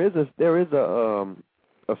 yeah, there is a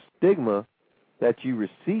stigma that you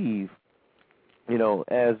receive,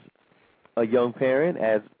 as a young parent,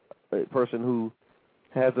 as a person who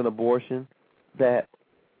has an abortion, that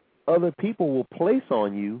other people will place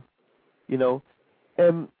on you,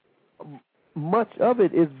 and much of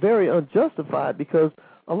it is very unjustified, because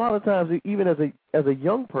a lot of times, even as a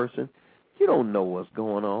young person, you don't know what's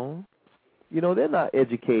going on. They're not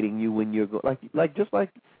educating you when you're just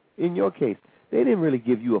like in your case, they didn't really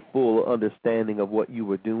give you a full understanding of what you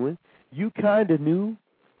were doing. You kind of knew,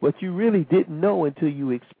 but you really didn't know until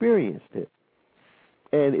you experienced it.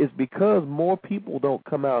 And it's because more people don't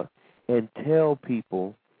come out and tell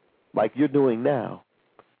people, like you're doing now,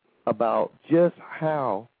 about just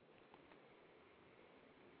how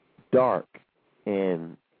dark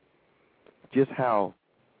and just how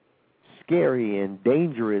scary and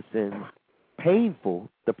dangerous and painful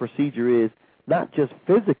the procedure is, not just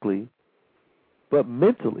physically, but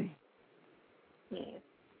mentally. Yes.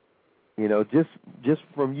 Just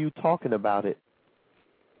from you talking about it,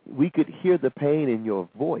 we could hear the pain in your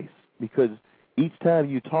voice, because each time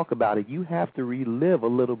you talk about it, you have to relive a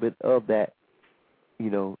little bit of that,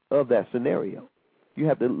 of that scenario. You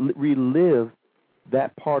have to relive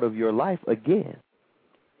that part of your life again.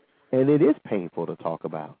 And it is painful to talk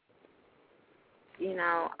about.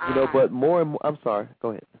 But more and more, I'm sorry, go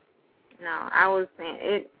ahead. No, I was saying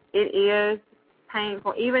it is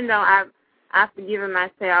painful. Even though I've forgiven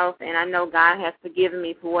myself and I know God has forgiven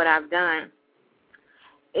me for what I've done,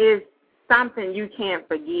 it's something you can't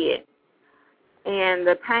forget. And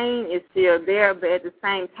the pain is still there, but at the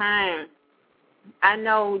same time, I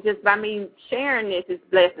know just by me sharing this is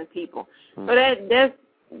blessing people. So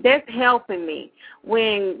that's helping me.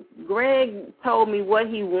 When Greg told me what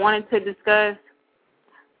he wanted to discuss,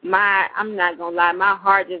 I'm not gonna lie, my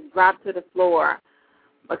heart just dropped to the floor,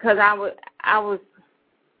 because I was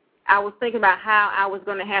thinking about how I was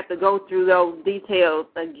gonna have to go through those details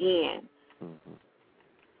again. Mm-hmm.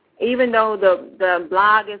 Even though the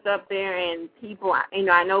blog is up there and people,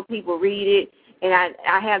 I know people read it, and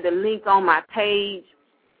I have the link on my page.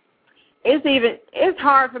 It's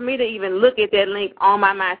hard for me to even look at that link on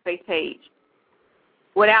my MySpace page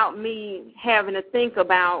without me having to think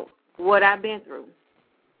about what I've been through.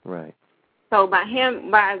 Right. So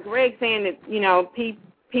by Greg saying that,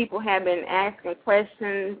 people have been asking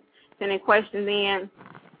questions, sending questions in,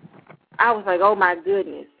 I was like, oh my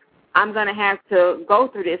goodness, I'm going to have to go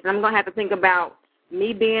through this. And I'm going to have to think about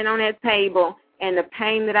me being on that table and the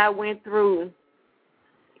pain that I went through,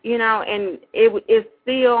 and it's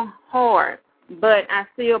still hard, but I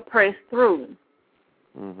still press through.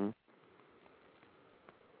 Mm-hmm.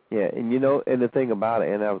 Yeah, and and the thing about it,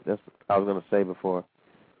 and I was going to say before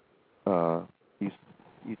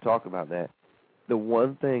you talk about that, the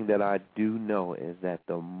one thing that I do know is that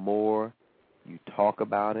the more you talk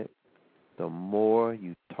about it, the more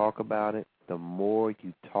you talk about it, the more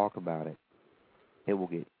you talk about it, it will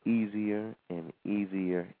get easier and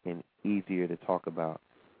easier and easier to talk about.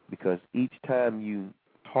 Because each time you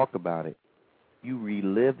talk about it, you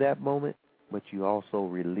relive that moment, but you also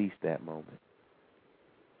release that moment.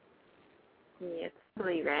 Yes, I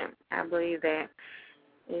believe that.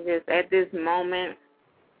 It's just at this moment,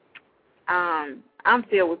 I'm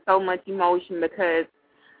filled with so much emotion, because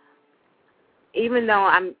even though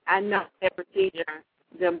I know that procedure,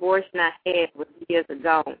 the abortion I had was years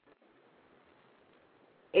ago,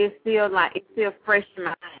 it's still fresh in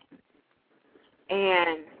my mind.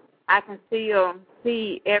 And I can still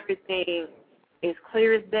see everything as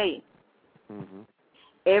clear as day. Mm-hmm.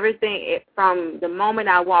 Everything from the moment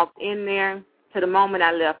I walked in there to the moment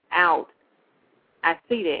I left out, I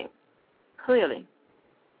see that clearly.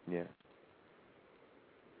 Yeah.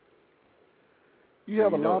 You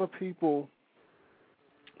have a lot of people,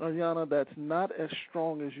 Ayana, that's not as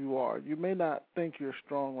strong as you are. You may not think you're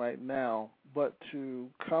strong right now, but to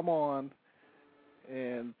come on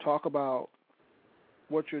and talk about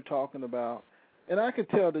what you're talking about, and I could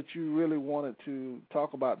tell that you really wanted to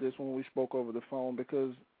talk about this when we spoke over the phone,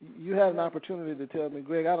 because you had an opportunity to tell me,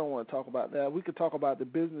 Greg, I don't want to talk about that. We could talk about the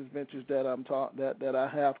business ventures that I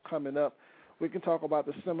have coming up. We can talk about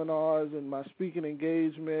the seminars and my speaking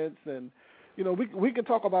engagements, and we can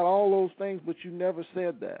talk about all those things, but you never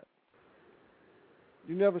said that.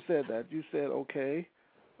 You never said that. You said, okay,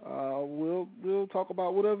 we'll talk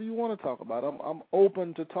about whatever you want to talk about. I'm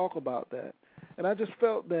open to talk about that. And I just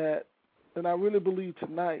felt that and I really believe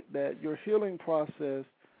tonight that your healing process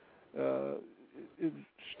is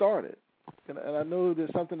started. And I know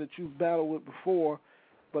there's something that you've battled with before,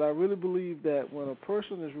 but I really believe that when a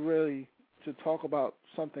person is ready to talk about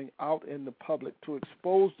something out in the public, to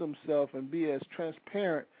expose themselves and be as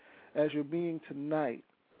transparent as you're being tonight,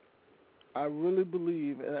 I really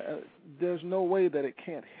believe there's no way that it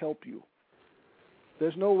can't help you.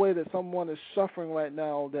 There's no way that someone is suffering right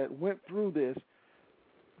now that went through this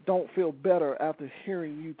don't feel better after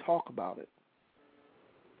hearing you talk about it.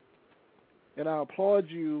 And I applaud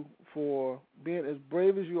you for being as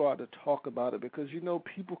brave as you are to talk about it, because you know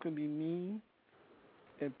people can be mean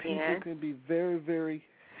and people can be very, very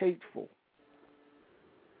hateful.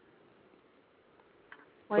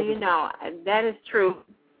 Well, you know, that is true.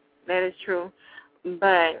 That is true.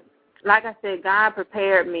 But like I said, God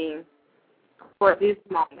prepared me for this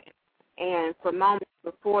moment and for moments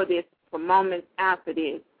before this, for moments after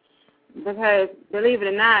this. Because, believe it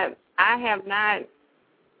or not, I have not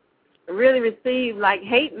really received, like,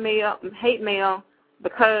 hate mail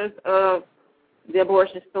because of the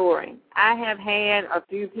abortion story. I have had a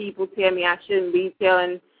few people tell me I shouldn't be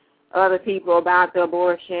telling other people about the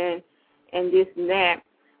abortion and this and that.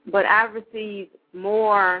 But I've received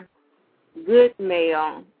more good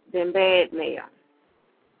mail than bad mail.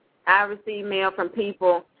 I received mail from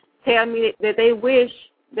people telling me that they wish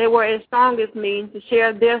they were as strong as me to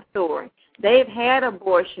share their story. They've had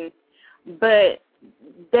abortions, but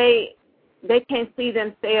they can't see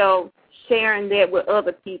themselves sharing that with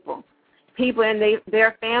other people. People in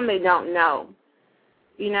their family don't know,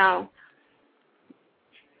 you know.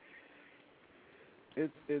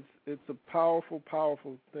 It's a powerful,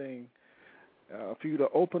 powerful thing for you to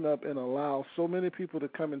open up and allow so many people to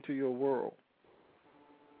come into your world.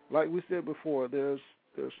 Like we said before, there's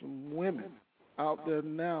some women out there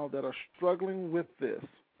now that are struggling with this.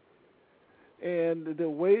 And the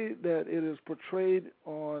way that it is portrayed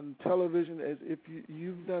on television is if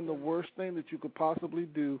you've done the worst thing that you could possibly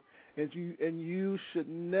do, and you should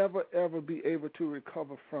never, ever be able to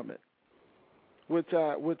recover from it, which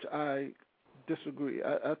I disagree.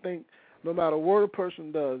 I think no matter what a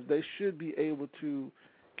person does, they should be able to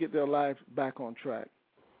get their lives back on track.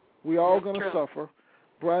 We all going to suffer.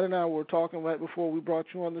 Brian and I were talking right before we brought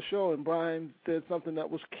you on the show, and Brian said something that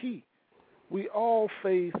was key. We all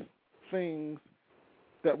face things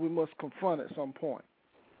that we must confront at some point.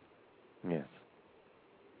 Yes.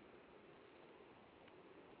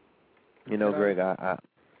 You know, Greg, I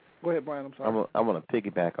go ahead, Brian. I'm sorry. I'm going to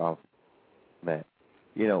piggyback off that.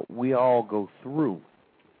 You know, we all go through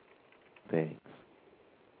things.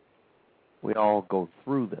 We all go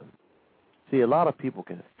through them. See, a lot of people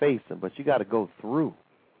can face them, but you got to go through.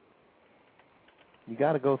 You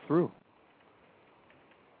got to go through.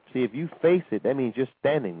 See, if you face it, that means you're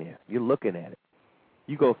standing there. You're looking at it.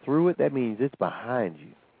 You go through it, that means it's behind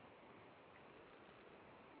you.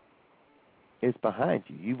 It's behind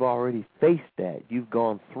you. You've already faced that. You've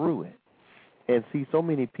gone through it. And see, so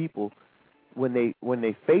many people, when they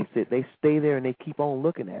face it, they stay there and they keep on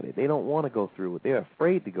looking at it. They don't want to go through it. They're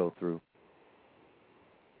afraid to go through.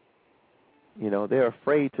 You know, they're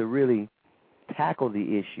afraid to really tackle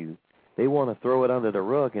the issue. They want to throw it under the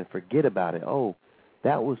rug and forget about it. Oh,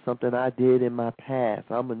 that was something I did in my past.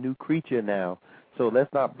 I'm a new creature now, so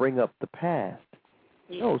let's not bring up the past.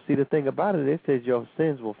 No, see, the thing about it says your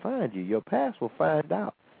sins will find you. Your past will find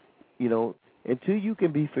out. You know, until you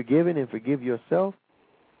can be forgiven and forgive yourself,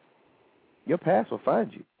 your past will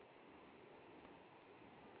find you.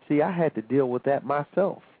 See, I had to deal with that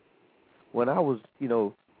myself. When I was,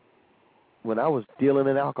 dealing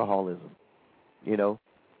in alcoholism,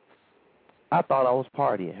 I thought I was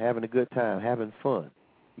partying, having a good time, having fun,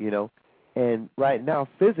 And right now,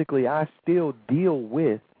 physically, I still deal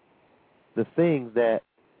with the things that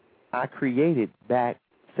I created back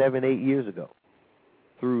 7-8 years ago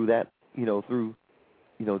through that, through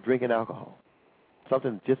drinking alcohol.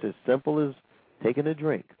 Something just as simple as taking a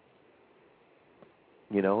drink,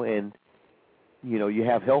 and, you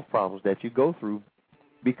have health problems that you go through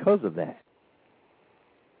because of that,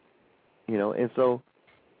 and so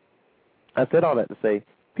I said all that to say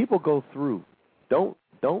people go through. Don't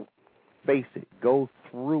face it. Go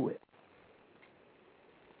through it.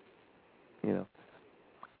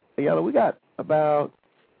 Ayana, we got about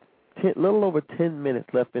little over 10 minutes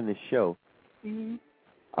left in the show. Mm-hmm.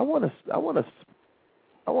 I want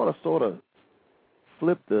to sort of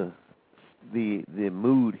flip the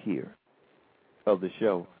mood here of the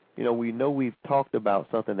show. We know we've talked about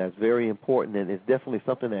something that's very important, and it's definitely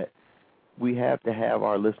something that we have to have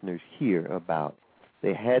our listeners hear about.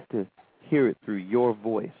 They had to hear it through your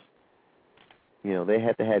voice. You know, they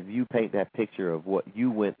had to have you paint that picture of what you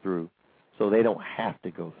went through so they don't have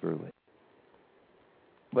to go through it.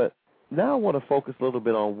 But now I want to focus a little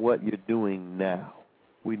bit on what you're doing now.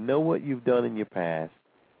 We know what you've done in your past.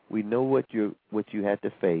 We know what you had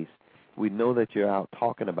to face. We know that you're out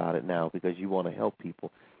talking about it now because you want to help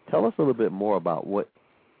people. Tell us a little bit more about what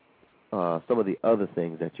some of the other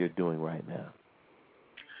things that you're doing right now.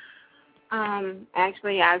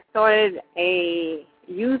 Actually, I started a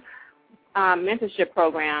youth mentorship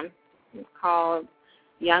program. It's called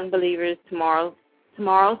Young Believers, Tomorrow's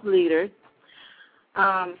Leaders,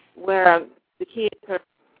 where the kids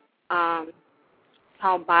are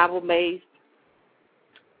taught Bible-based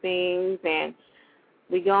things, and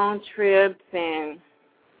we go on trips, and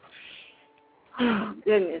oh,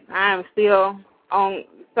 goodness, I am still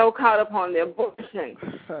so caught up on the abortion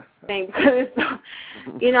thing because it's so,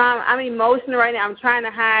 you know, I'm emotional right now. I'm trying to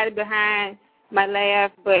hide behind my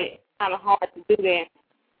laugh, but it's kind of hard to do that.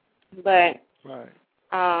 But right.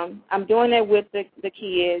 I'm doing it with the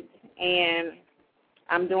kids, and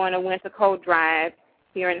I'm doing a winter coat drive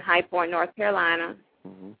here in High Point, North Carolina.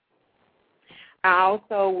 Mm-hmm. I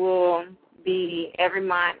also will be, every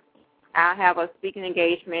month, I'll have a speaking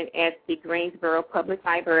engagement at the Greensboro Public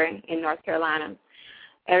Library in North Carolina.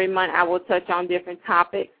 Every month I will touch on different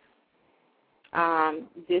topics.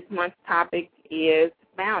 This month's topic is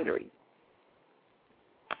boundaries.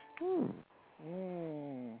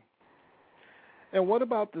 And what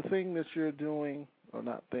about the thing that you're doing, or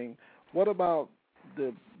not thing, what about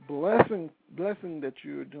the blessing that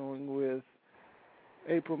you're doing with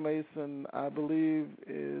April Mason? I believe,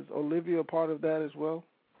 is Olivia a part of that as well?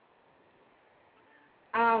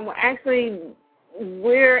 Actually,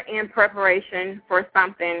 we're in preparation for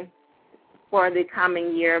something for the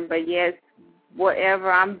coming year, but yes,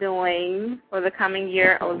 whatever I'm doing for the coming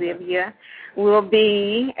year, Olivia will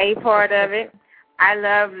be a part of it. I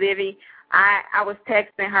love Livy. I was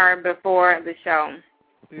texting her before the show,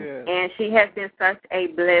 yeah, and she has been such a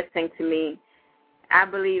blessing to me. I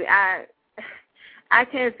believe I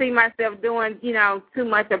can't see myself doing, too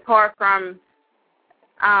much apart from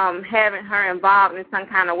having her involved in some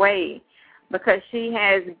kind of way, because she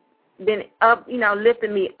has been up,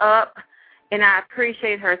 lifting me up, and I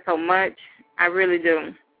appreciate her so much. I really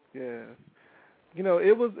do. Yeah.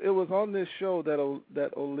 It was on this show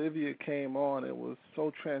that Olivia came on. It was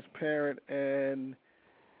so transparent, and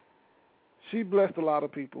she blessed a lot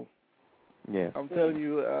of people. Yeah. I'm telling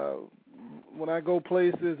you, when I go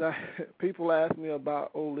places, people ask me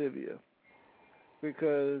about Olivia,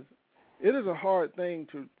 because it is a hard thing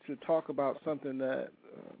to talk about something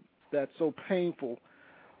that's so painful,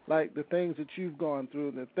 like the things that you've gone through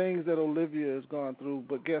and the things that Olivia has gone through.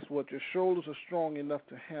 But guess what? Your shoulders are strong enough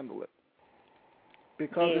to handle it.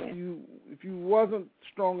 Because if you wasn't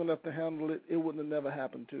strong enough to handle it, it wouldn't have never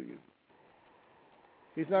happened to you.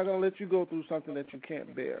 He's not going to let you go through something that you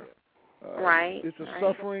can't bear. Right. It's a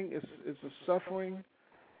suffering. It's a suffering,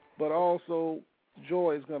 but also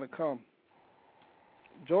joy is going to come.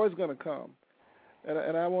 Joy is going to come,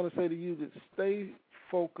 and I want to say to you that stay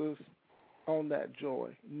focused on that joy,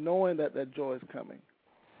 knowing that joy is coming,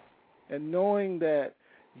 and knowing that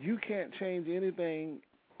you can't change anything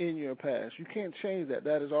in your past. You can't change that.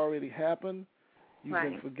 That has already happened. You've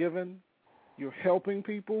been forgiven. You're helping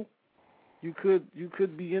people. You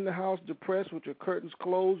could be in the house depressed with your curtains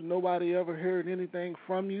closed. Nobody ever heard anything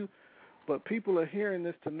from you, but people are hearing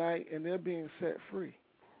this tonight, and they're being set free.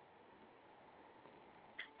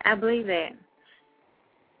 I believe that.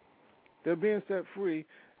 They're being set free,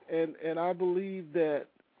 and I believe that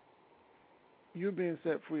you're being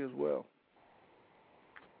set free as well.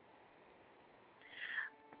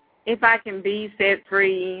 If I can be set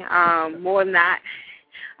free more than I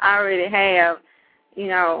already have,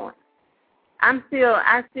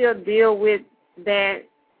 I still deal with that,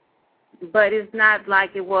 but it's not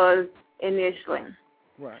like it was initially.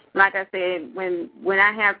 Right. Like I said, when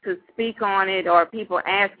I have to speak on it, or people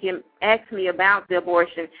ask me about the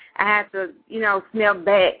abortion, I have to, step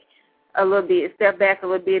back a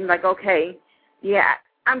little bit, and like, okay, yeah,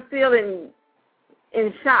 I'm still in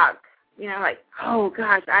shock, like, oh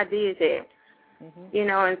gosh, I did that,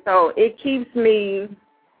 and so it keeps me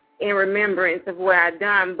in remembrance of what I've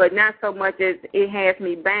done, but not so much as it has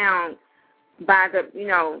me bound by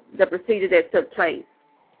the procedure that took place.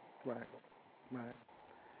 Right.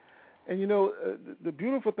 And the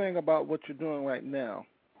beautiful thing about what you're doing right now,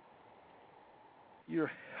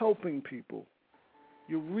 you're helping people.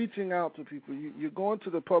 You're reaching out to people. You're going to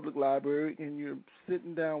the public library, and you're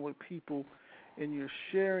sitting down with people, and you're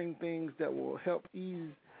sharing things that will help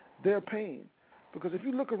ease their pain. Because if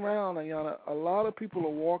you look around, Ayana, a lot of people are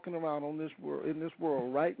walking around in this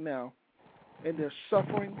world right now, and they're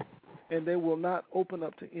suffering, and they will not open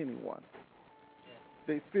up to anyone.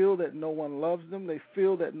 They feel that no one loves them. They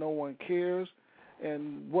feel that no one cares.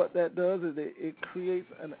 And what that does is it creates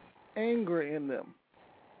an anger in them.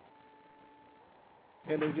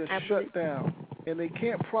 And they just shut down. And they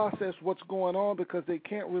can't process what's going on because they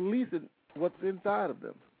can't release it, what's inside of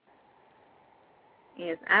them.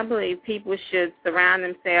 Yes, I believe people should surround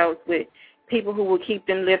themselves with people who will keep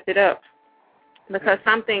them lifted up. Because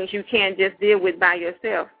some things you can't just deal with by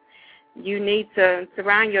yourself. You need to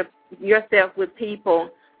surround yourself with people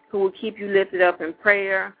who will keep you lifted up in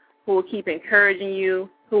prayer, who will keep encouraging you,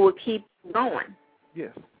 who will keep going.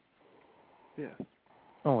 Yes. Yes.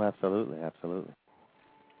 Oh, absolutely, absolutely.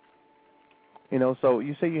 You know, so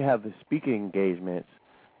you say you have the speaking engagements.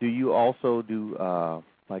 Do you also do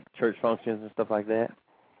like church functions and stuff like that?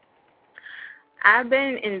 I've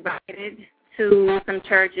been invited to some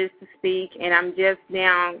churches to speak, and I'm just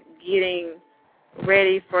now getting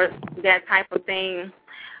ready for that type of thing.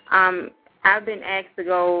 I've been asked to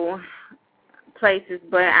go places,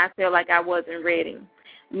 but I feel like I wasn't ready.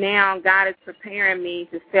 Now God is preparing me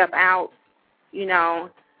to step out, you know,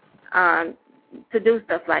 to do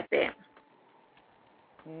stuff like that.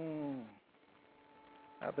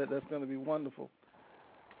 I bet that's going to be wonderful.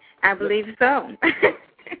 I believe so.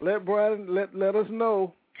 Let Brian let us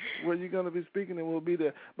know where you're going to be speaking, and we'll be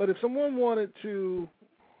there. But if someone wanted to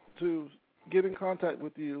get in contact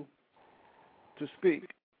with you to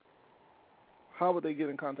speak, how would they get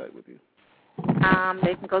in contact with you?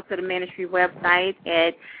 They can go to the ministry website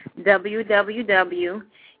at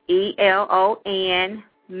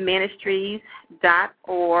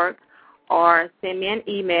www.elonministries.org or send me an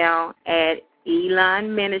email at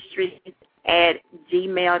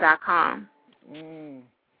elonministries@gmail.com.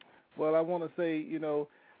 Well, I want to say, you know,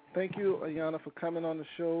 thank you, Ayana, for coming on the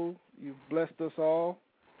show. You've blessed us all,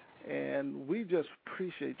 and we just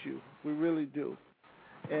appreciate you. We really do.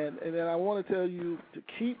 And then I want to tell you to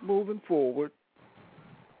keep moving forward.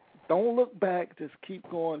 Don't look back. Just keep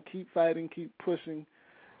going, keep fighting, keep pushing.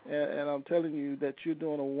 And I'm telling you that you're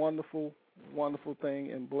doing a wonderful, wonderful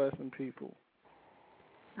thing and blessing people.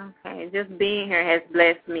 Okay, just being here has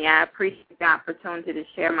blessed me. I appreciate the opportunity to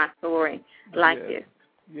share my story like this.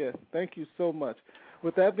 Yes, thank you so much.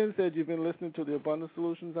 With that being said, you've been listening to the Abundant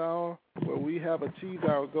Solutions Hour, where we have achieved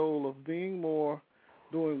our goal of being more,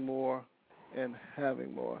 doing more, and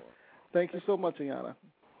having more. Thank you so much, Ayana.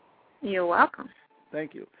 You're welcome.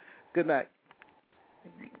 Thank you. Good night.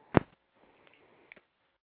 Good night.